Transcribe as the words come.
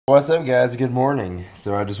What's up, guys? Good morning.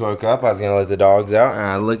 So I just woke up. I was gonna let the dogs out, and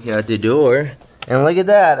I look out the door, and look at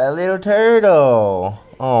that, a little turtle.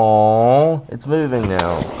 Oh, it's moving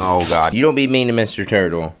now. Oh God, you don't be mean to Mr.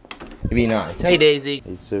 Turtle. You be nice. Hey, Daisy.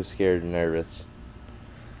 He's so scared and nervous.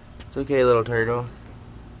 It's okay, little turtle.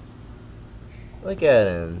 Look at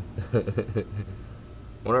him.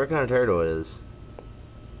 Wonder what kind of turtle it is.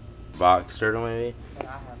 Box turtle, maybe. But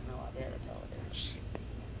I have no idea what it is.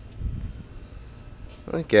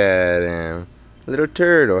 Look at him. Little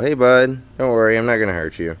turtle. Hey, bud. Don't worry, I'm not gonna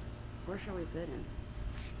hurt you. Where shall we put him?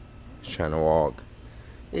 Just trying to walk.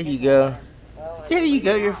 There you go. Well, There you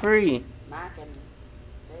go, you're free. Mike and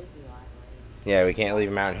Daisy like Yeah, we can't leave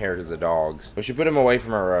him out here because the dogs. We should put him away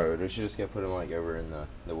from our road. We should just go put him like over in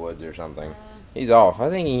the woods or something. He's off. I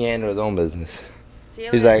think he can handle his own business.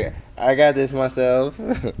 He's like, I got this myself.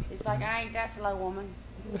 He's like, I ain't that slow, woman.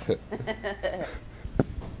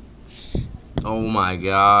 Oh my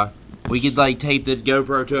God. We could like tape the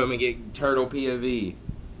GoPro to him and get turtle POV.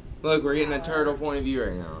 Look, we're getting a turtle point of view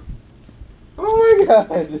right now. Oh my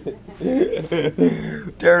God.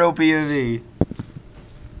 Turtle POV.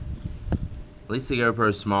 At least the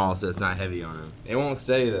GoPro's small so it's not heavy on him. It won't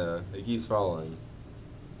stay though. It keeps falling.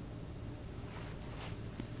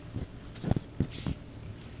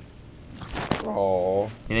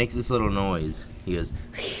 Oh. He makes this little noise. He goes.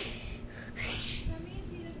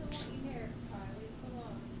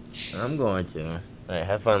 I'm going to. Alright,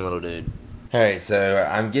 have fun, little dude. Alright, so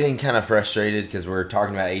I'm getting kind of frustrated because we're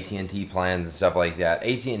talking about AT&T plans and stuff like that.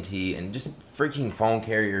 AT&T and just freaking phone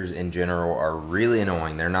carriers in general are really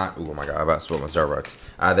annoying. They're not, oh my God, I'm about to spill my Starbucks.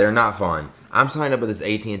 They're not fun. I'm signed up with this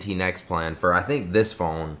AT&T Next plan for, I think, this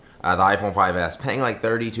phone. The iPhone 5S, paying like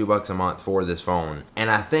 $32 a month for this phone.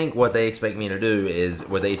 And I think what they expect me to do is,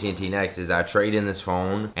 with AT&T Next, is I trade in this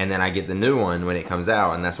phone, and then I get the new one when it comes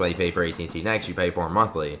out, and that's why you pay for AT&T Next, you pay for it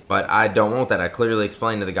monthly. But I don't want that. I clearly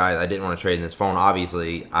explained to the guy that I didn't want to trade in this phone,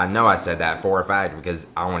 obviously. I know I said that for a fact, because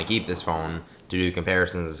I want to keep this phone to do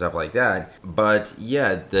comparisons and stuff like that. But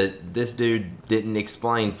yeah, this dude didn't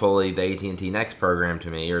explain fully the AT&T Next program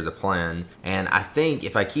to me, or the plan. And I think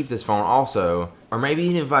if I keep this phone also, or maybe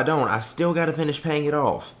even if I don't, I've still got to finish paying it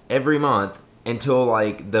off every month until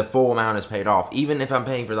like the full amount is paid off, even if I'm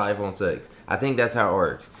paying for the iPhone 6. I think that's how it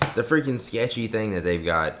works. It's a freaking sketchy thing that they've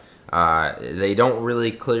got. They don't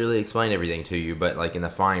really clearly explain everything to you, but like in the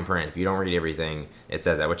fine print, if you don't read everything, it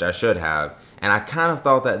says that, which I should have. And I kind of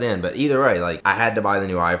thought that then, but either way, like I had to buy the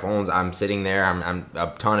new iPhones. I'm sitting there, I'm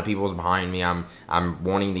a ton of people's behind me. I'm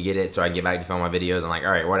wanting to get it so I can get back to film my videos. I'm like,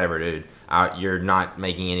 all right, whatever, dude. You're not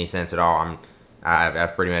making any sense at all.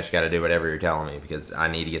 I've pretty much got to do whatever you're telling me because I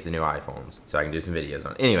need to get the new iPhones so I can do some videos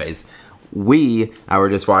on it. Anyways, we were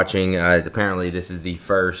just watching, apparently this is the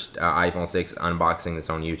first iPhone 6 unboxing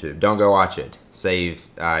that's on YouTube. Don't go watch it. Save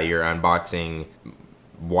your unboxing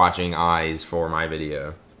watching eyes for my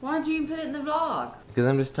video. Why'd you even put it in the vlog? Because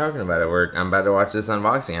I'm just talking about it. I'm about to watch this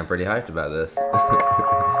unboxing. I'm pretty hyped about this.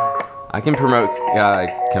 I can promote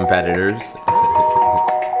competitors.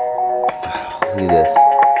 Look at this.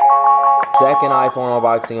 Second iPhone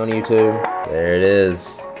unboxing on YouTube. There it is.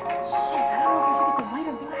 Shit, I don't know if I should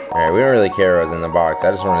get the white or black. Alright, we don't really care what's in the box. I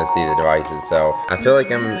just wanted to see the device itself. I feel like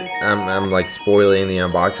I'm like spoiling the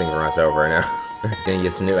unboxing for myself right now. Gonna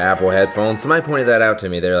get some new Apple headphones. Somebody pointed that out to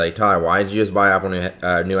me. They're like, Ty, why did you just buy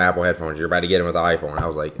new Apple headphones? You're about to get them with the iPhone. I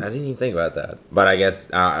was like, I didn't even think about that. But I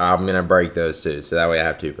guess I'm gonna break those too, so that way I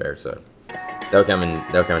have two pairs. So they'll come in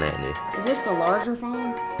handy. Is this the larger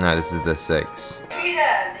phone? No, this is the 6. He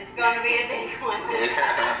does. It's gonna be a big one.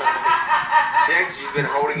 Yeah, she's been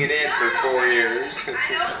holding it in for 4 years. I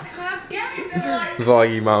know.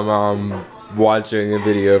 Vlogging my mom watching a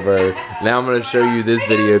video of her. Now I'm gonna show you this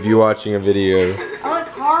video of you watching a video. I look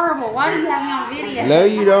horrible. Why do you have me on video? No,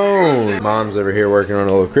 you don't. Mom's over here working on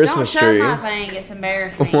a little Christmas don't show tree. my thing. It's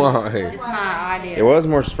embarrassing. Why? It's my idea. It was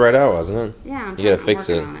more spread out, wasn't it? Yeah, You gotta fix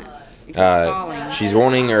it. on it. It keeps falling. She's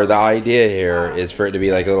wanting, or the idea here is for it to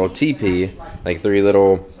be like a little teepee, like 3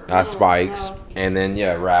 little spikes, and then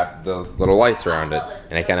yeah, wrap the little lights around it,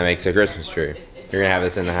 and it kind of makes a Christmas tree. You're gonna have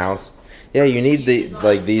this in the house. Yeah, you need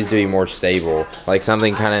these to be more stable, like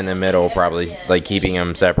something kind of in the middle, probably like keeping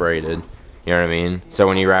them separated. You know what I mean? So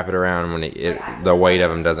when you wrap it around, when the weight of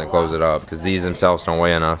them doesn't close it up, because these themselves don't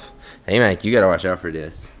weigh enough. Hey, Mac, you gotta watch out for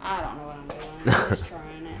this. I don't know what I'm doing. I'm just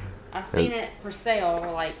trying it. I've seen it for sale,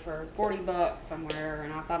 like for $40 somewhere,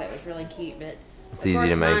 and I thought it was really cute, but it's easy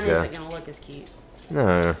to make. Mine isn't gonna look as cute.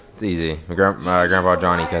 No, it's easy. Grandpa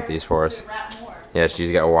Johnny cut these for us. Yeah,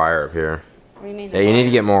 she's got a wire up here. What do you mean? Yeah, you need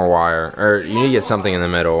to get more wire, or you need to get something in the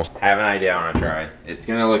middle. I have an idea I want to try. It's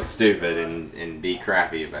gonna look stupid and be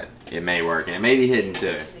crappy, but it may work, and it may be hidden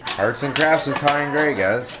too. Arts and crafts with Ty and Gray,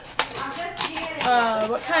 guys.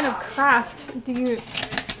 What kind of craft do you...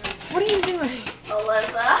 What are you doing?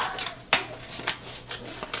 Alyssa.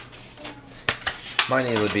 Might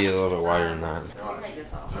need to be a little bit wider than that.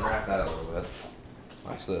 Unwrap that a little bit.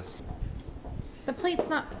 Watch this. The plate's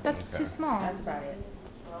not... That's too small. That's about it.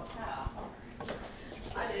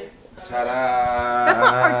 Ta-da! That's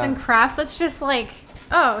not arts and crafts. That's just like,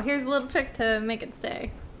 oh, here's a little trick to make it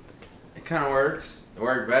stay. It kind of works. It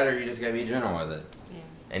worked better. You just gotta be gentle with it. Yeah.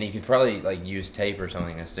 And you could probably like use tape or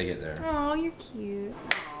something to stick it there. Oh, you're cute.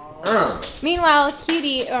 Uh, Meanwhile,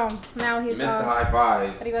 Cutie, oh, now you he's missed the off. high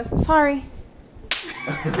five. But he was, sorry.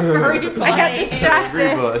 Replay. I got distracted.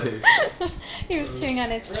 Replay. He was chewing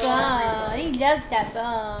on his phone. He loves that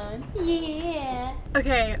phone. Yeah.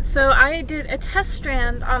 Okay, so I did a test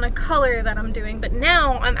strand on a color that I'm doing, but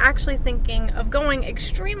now I'm actually thinking of going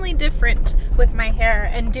extremely different with my hair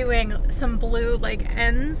and doing some blue like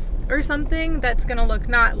ends or something that's gonna look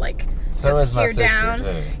not like So just is my here sister down.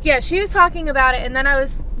 too. Yeah, she was talking about it, and then I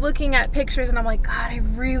was looking at pictures and I'm like, God, I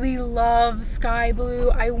really love sky blue.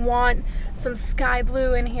 I want some sky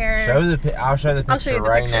blue in here. I'll show the I'll show you picture the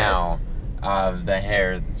right pictures. now of the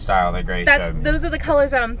hair style that Grace showed me. Those are the colors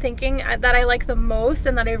that I'm thinking that I like the most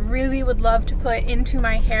and that I really would love to put into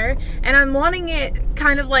my hair. And I'm wanting it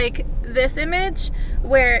kind of like this image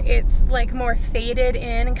where it's like more faded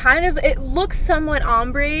in and kind of, it looks somewhat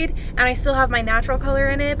ombre and I still have my natural color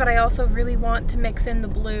in it, but I also really want to mix in the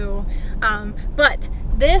blue. But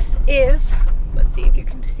this is, let's see if you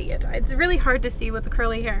can see it. It's really hard to see with the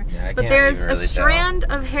curly hair. Yeah, but there's a strand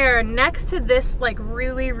of hair next to this like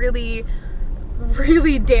really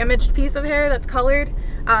damaged piece of hair that's colored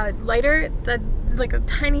lighter. That's like a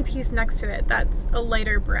tiny piece next to it that's a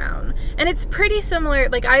lighter brown. And it's pretty similar.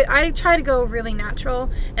 Like I try to go really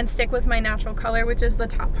natural and stick with my natural color, which is the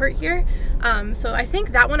top part here. So I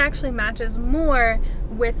think that one actually matches more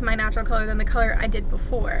with my natural color than the color I did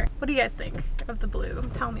before. What do you guys think of the blue?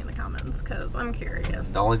 Tell me in the comments because I'm curious.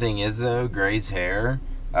 The only thing is though, Gray's hair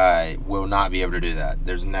will not be able to do that.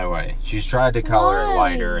 There's no way. She's tried to color it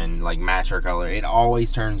lighter and like match her color. It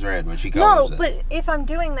always turns red when she colors it. No, but if I'm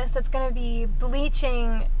doing this, it's going to be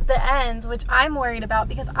bleaching the ends, which I'm worried about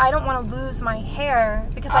because I don't want to lose my hair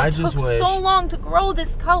because I took so long to grow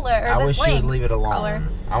this color. Or I this wish she would length leave it alone. color.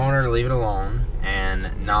 I want her to leave it alone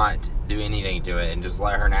and not do anything to it and just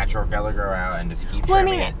let her natural color grow out and just keep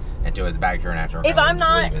trimming it until it's back to her natural color. If I'm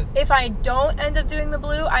not, if I don't end up doing the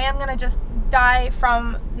blue, I am going to just dye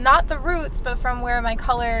from not the roots but from where my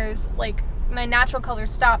colors, like my natural color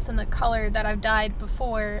stops and the color that I've dyed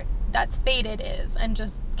before that's faded is, and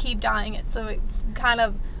just keep dyeing it so it's kind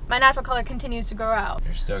of my natural color continues to grow out.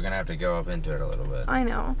 You're still gonna have to go up into it a little bit. I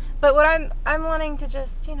know, but what I'm wanting to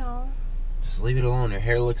just, you know, just leave it alone. Your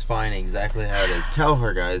hair looks fine exactly how it is. Tell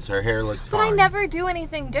her, guys, her hair looks fine. But I never do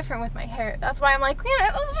anything different with my hair. That's why I'm like,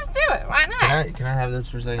 yeah, let's just do it. Why not? Can I have this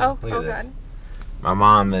for a second? Oh, Look at this. God. My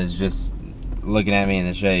mom is just looking at me in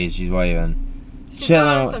the shade. She's waving.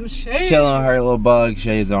 Chilling with her little bug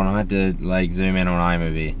shades on. I have to like zoom in on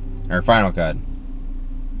iMovie or Final Cut.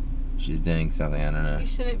 She's doing something, I don't know. You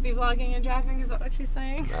shouldn't be vlogging and driving, is that what she's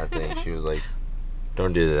saying? I think she was like,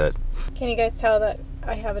 don't do that. Can you guys tell that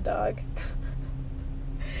I have a dog?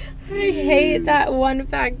 I hate that one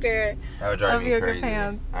factor That would drive of me yoga crazy.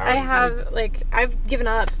 pants. I I have, like, I've given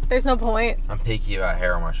up. There's no point. I'm picky about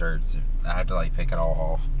hair on my shirts. I have to like pick it all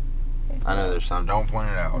off. I know there's some. Don't point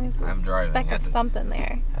it out. I'm driving. Speck of something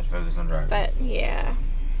there. I have to focus on driving. But yeah,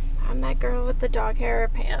 I'm that girl with the dog hair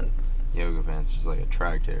pants. Yoga pants, just like a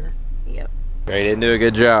tracked hair. Yep. Gray didn't do a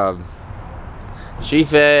good job. She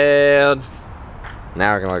failed.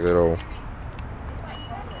 Now I can like a little.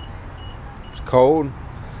 It's cold.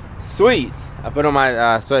 Sweet. I put on my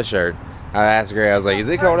sweatshirt. I asked Gray, I was like, is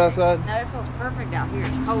it cold outside? No, it feels perfect out here.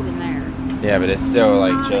 It's cold in there. Yeah, but it's still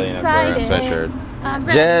like chilly enough for a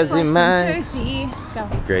sweatshirt. Jersey Mike's.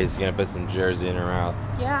 Gray's gonna put some Jersey in her mouth.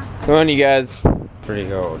 Yeah. Come on, you guys. Pretty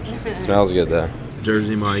cold. Smells good though.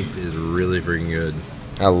 Jersey Mike's is really freaking good.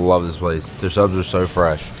 I love this place. Their subs are so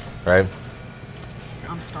fresh, right?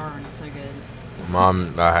 I'm starving. It's so good.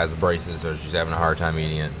 Mom has braces, so she's having a hard time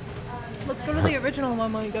eating it. Let's go to the original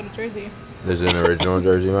one when we go to Jersey. There's an original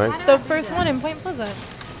Jersey Mike's? The first one in Point Pleasant.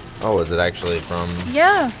 Oh, is it actually from?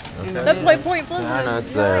 Yeah. Okay. That's why Point Pleasant. Yeah, I know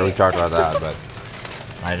it's there. We talked about that, but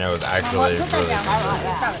I know it's actually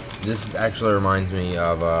really. This actually reminds me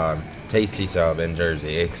of Tasty Sub in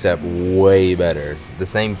Jersey, except way better. The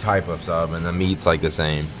same type of sub, and the meat's like the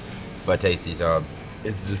same, but Tasty Sub.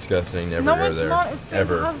 It's disgusting. Never No, go it's there. not. It's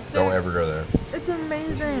Ever. fantastic. Don't ever go there. It's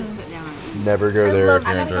amazing. Sit down. Never go I there love if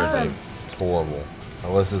you're in it. Thursday. It's horrible.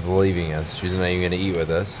 Alyssa's leaving us. She's not even going to eat with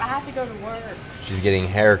us. I have to go to work. She's getting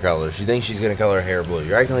hair color. She thinks she's going to color her hair blue.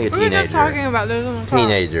 You're acting like a We were just talking teenager. about this on the top.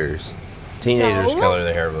 Teenagers. Teenagers No. color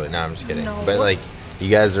their hair blue. No, I'm just kidding. No. But like, you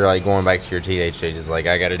guys are like going back to your teenage stages. Like,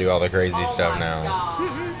 I got to do all the crazy Oh stuff my now.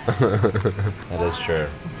 God. That is true.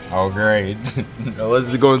 Oh, great.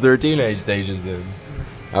 Alyssa's going through her teenage stages then.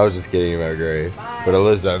 I was just kidding about Gray. Bye. But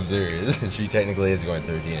Alyssa, I'm serious. She technically is going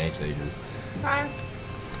through teenage stages. Bye.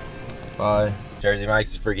 Bye. Jersey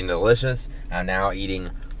Mike's is freaking delicious. I'm now eating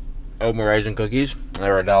oatmeal raisin cookies.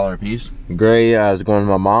 They're $1 a piece. Gray is going with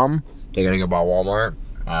my mom. They're going to go by Walmart.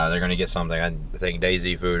 They're going to get something, I think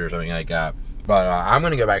Daisy food or something like that. But I'm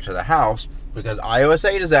going to go back to the house because iOS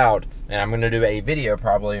 8 is out. And I'm going to do a video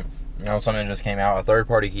probably. You know, something just came out, a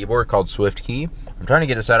third-party keyboard called Swift Key. I'm trying to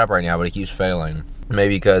get it set up right now, but it keeps failing.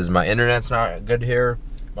 Maybe because my internet's not good here,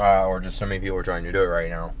 or just so many people are trying to do it right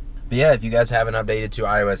now. But yeah, if you guys haven't updated to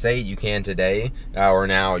iOS 8, you can today, or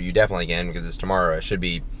now. You definitely can because it's tomorrow. It should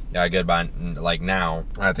be good by like now.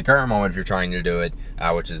 At the current moment, if you're trying to do it,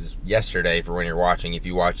 which is yesterday for when you're watching, if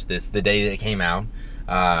you watch this the day that it came out,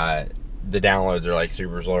 the downloads are like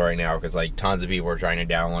super slow right now because like tons of people are trying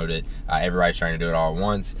to download it. Everybody's trying to do it all at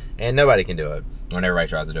once, and nobody can do it when everybody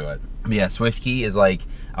tries to do it. But yeah, Swift Key is like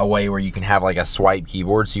a way where you can have like a swipe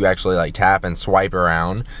keyboard, so you actually like tap and swipe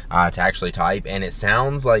around to actually type, and it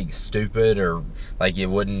sounds like stupid or like it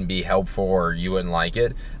wouldn't be helpful or you wouldn't like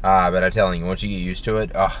it, but I'm telling you, once you get used to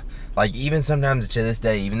it, like even sometimes to this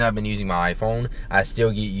day, even though I've been using my iPhone, I still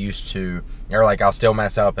get used to, or like I'll still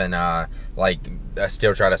mess up and like I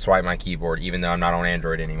still try to swipe my keyboard even though I'm not on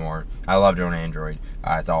Android anymore. I love doing Android.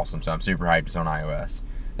 It's awesome, so I'm super hyped it's on iOS.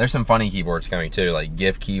 There's some funny keyboards coming too, like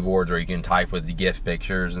GIF keyboards where you can type with the GIF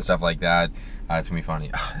pictures and stuff like that. It's gonna be funny.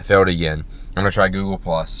 I failed again. I'm gonna try Google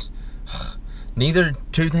Plus. Neither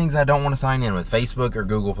two things I don't want to sign in with, Facebook or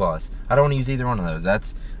Google Plus. I don't want to use either one of those.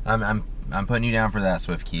 That's I'm putting you down for that,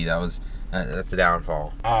 Swift Key. That's the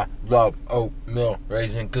downfall. I love oatmeal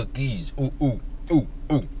raisin cookies. Ooh ooh ooh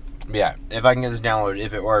ooh. Yeah, if I can get this downloaded,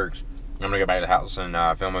 if it works, I'm gonna go back to the house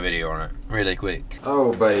and film a video on it really quick.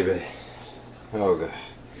 Oh baby. Oh god.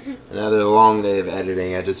 Another long day of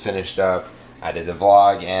editing. I just finished up. I did the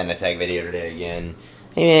vlog and the tech video today again.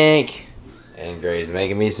 Hey Mick. And Gray's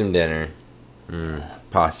making me some dinner.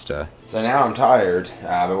 Pasta. So now I'm tired,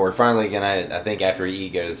 but we're finally gonna, I think after we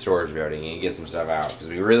eat, go to the storage building and get some stuff out, because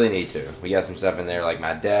we really need to. We got some stuff in there like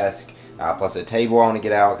my desk, plus a table I want to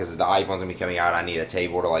get out, because the iPhone's gonna be coming out. I need a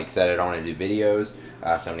table to like set it on and do videos. So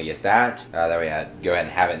I'm gonna get that. That way I go ahead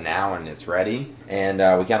and have it now and it's ready. And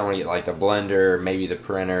we kind of want to get like the blender, maybe the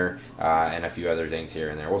printer, and a few other things here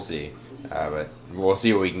and there. We'll see. But we'll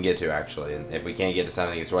see what we can get to actually. And if we can't get to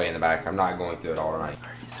something that's way in the back, I'm not going through it all tonight.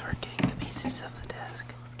 Alright, so we're getting the pieces of the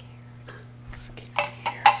desk. I'm so scared. It's scary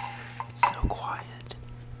here. It's so quiet.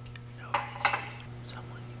 Nobody's here.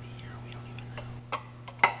 Someone can be here. We don't even know.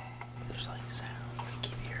 There's like sound. We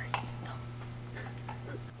keep hearing.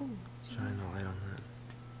 Shine the light on that.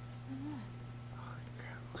 Oh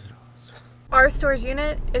crap, look at all this. Our storage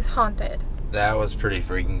unit is haunted. That was pretty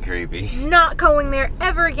freaking creepy. Not going there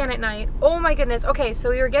ever again at night. Oh my goodness. Okay, so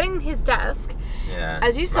we were getting his desk. Yeah.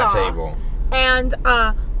 As you saw. My table. And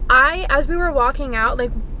as we were walking out,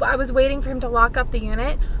 like I was waiting for him to lock up the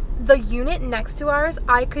unit next to ours,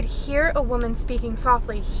 I could hear a woman speaking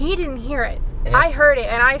softly. He didn't hear it. I heard it,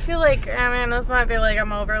 and I feel like, I mean, this might be like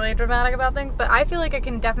I'm overly dramatic about things, but I feel like I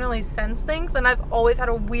can definitely sense things, and I've always had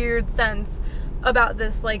a weird sense about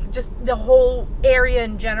this, like just the whole area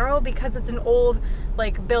in general, because it's an old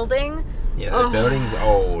like building. Yeah, the building's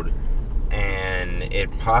old, and it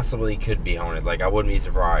possibly could be haunted. Like I wouldn't be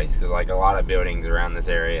surprised, because like a lot of buildings around this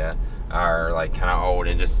area are like kind of old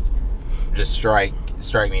and just strike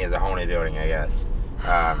me as a haunted building, I guess.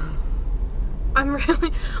 I'm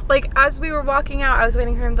really like, as we were walking out, I was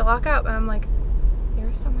waiting for him to lock up, and I'm like,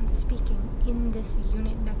 there's someone speaking in this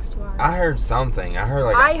unit next to ours. I heard something. I heard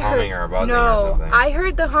like a humming or a buzzing or something. No, I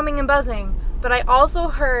heard the humming and buzzing, but I also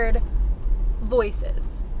heard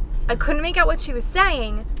voices. I couldn't make out what she was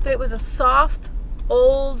saying, but it was a soft,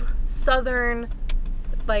 old, southern,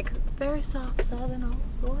 like very soft southern old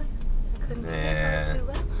voice. I couldn't make out too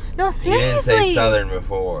well. No, seriously. You didn't say southern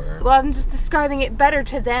before. Well, I'm just describing it better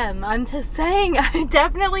to them. I'm just saying I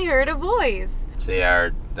definitely heard a voice. See,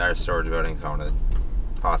 our storage building's haunted.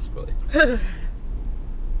 Possibly.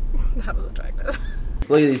 That was attractive.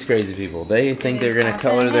 Look at these crazy people. They think they're gonna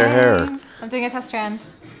color their hair. I'm doing a test strand.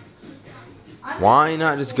 Why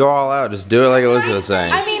not just go all out? Just do it like Alyssa was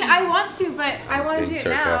saying. I mean, I want to, but I want to do being it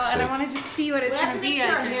now, and I sarcastic. want to just see what it's We have going to to make be.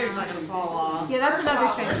 sure our hair's not gonna fall off. Yeah, that's another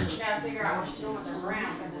We thing. gotta figure out what she's doing with her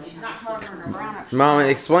brown, because if she's not covering her brown up. Mom,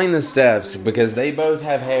 explain the steps because they both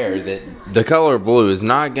have hair that the color blue is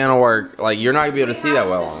not gonna work. Like you're not gonna be able to see that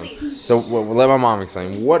well on. So let my mom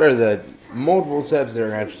explain. What are the multiple steps they're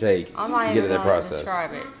gonna have to take I'm not to get even to that gonna process?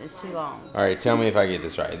 describe it. It's too long. All right, tell me if I get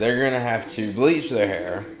this right. They're gonna have to bleach their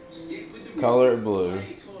hair, color it blue,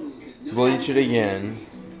 bleach it again,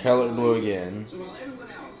 color it blue again.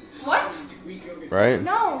 What? Right?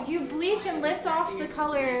 No, you bleach and lift off the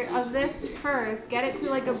color of this first. Get it to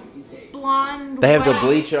like a blonde. They have to white,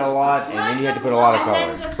 bleach it a lot, and then you have to put a lot of and then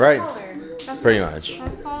color. just the Right? color. That's Pretty it. much.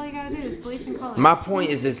 That's all you gotta do is bleach and color. My point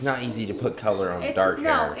is, it's not easy to put color on dark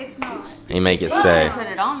No, hair it's not. and make it You stay. can put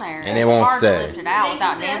it on there. And it It's won't hard stay. to lift it out They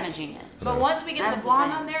without do this. damaging it. But once we get That's the the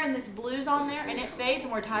blonde thing. on there and this blue's on there and it fades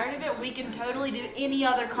and we're tired of it, we can totally do any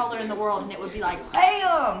other color in the world and it would be like,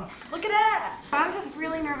 bam! Look at that! I'm just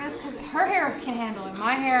really nervous because her hair can handle it.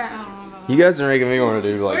 My hair, I don't know about You guys are making me want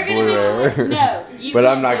to do like We're blue gonna hair. make sure. No, you But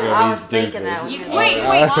I'm can't not do it. gonna I be was thinking stupid. that. when You you can't- were Wait, vlogging.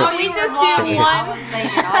 wait, While can we you were just do vlogging, one? I was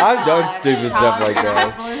thinking, oh, I've done God, stupid Tyler's stuff like gonna have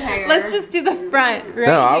that. blue hair. Let's just do the front right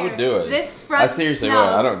No, I here. would do it. This front. I seriously would.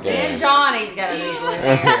 I don't care. And Johnny's got a new blue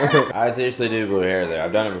hair. I seriously do blue hair though.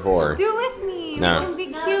 I've done it before. Do it with me. No. We can be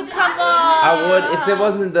cute couple. I would if it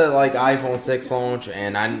wasn't the like iPhone 6 launch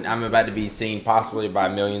and I'm about to be seen possibly by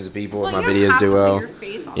millions of people if my videos do well.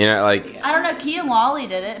 You know, like I don't know, Key and Lolly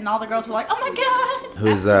did it and all the girls were like, oh my god!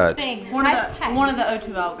 who's that? One of the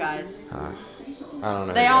O2L guys. I don't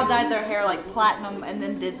know. They who all that is. dyed their hair like platinum and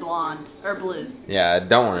then did blonde or blue. Yeah, I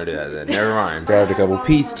don't want to do that then. Never mind. Grabbed a couple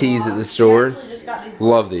peace teas at the store.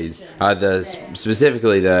 Love these.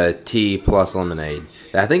 Specifically the tea plus lemonade.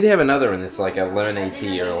 I think they have another one that's like a lemonade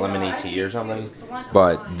tea or a lemonade tea or something.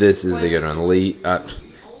 But this is the good one.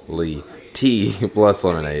 Lee. Tea plus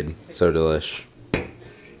lemonade. So delish.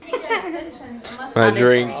 My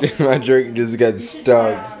drink just got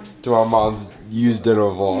stuck to my mom's used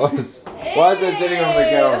dental floss. Why is it sitting on the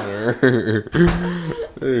counter?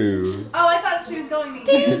 Ooh. Oh, I thought she was going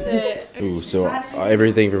to use it. Ooh, so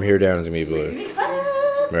everything from here down is gonna be blue.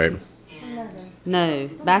 Right. No,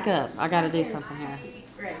 back up. I gotta do something here.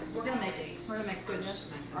 Great. We're gonna make it. We're gonna make it through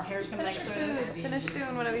this. Our hair's gonna make it through this. Finish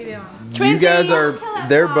doing what are we doing? You guys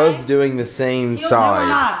they're both doing the same No, we're side.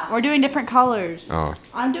 not. We're doing different colors. Oh.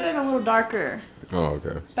 I'm doing a little darker, Oh,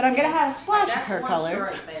 okay. but I'm gonna have a splash of her color.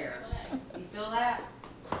 Right there. You feel that?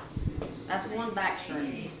 That's one back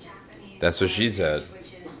straight. That's what she said.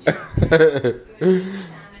 I can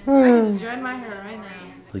just dread my hair right now.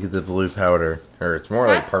 Look at the blue powder. Or it's more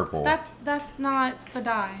like purple. That's not the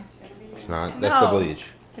dye. It's not. That's the No. bleach.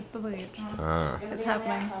 It's the bleach. Ah. It's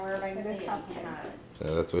happening.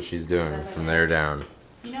 So that's what she's doing from there down.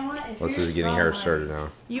 You know what? If Let's you're just getting her struggling, started now.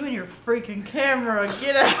 You and your freaking camera,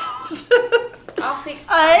 get out. I'll fix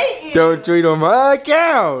I hate you. Don't tweet on my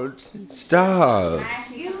account. Stop.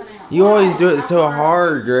 You always do it so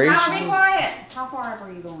hard, Grace. Now be quiet. How far up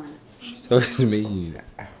are you going? So is mean.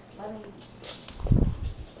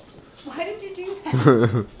 Why did you do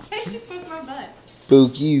that? Why did you poke my butt?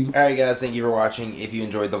 Spook you. Alright guys, thank you for watching. If you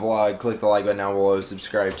enjoyed the vlog, click the like button down below.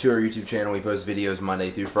 Subscribe to our YouTube channel. We post videos Monday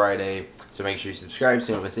through Friday. So make sure you subscribe so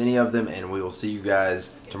you don't miss any of them. And we will see you guys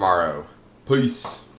tomorrow. Peace.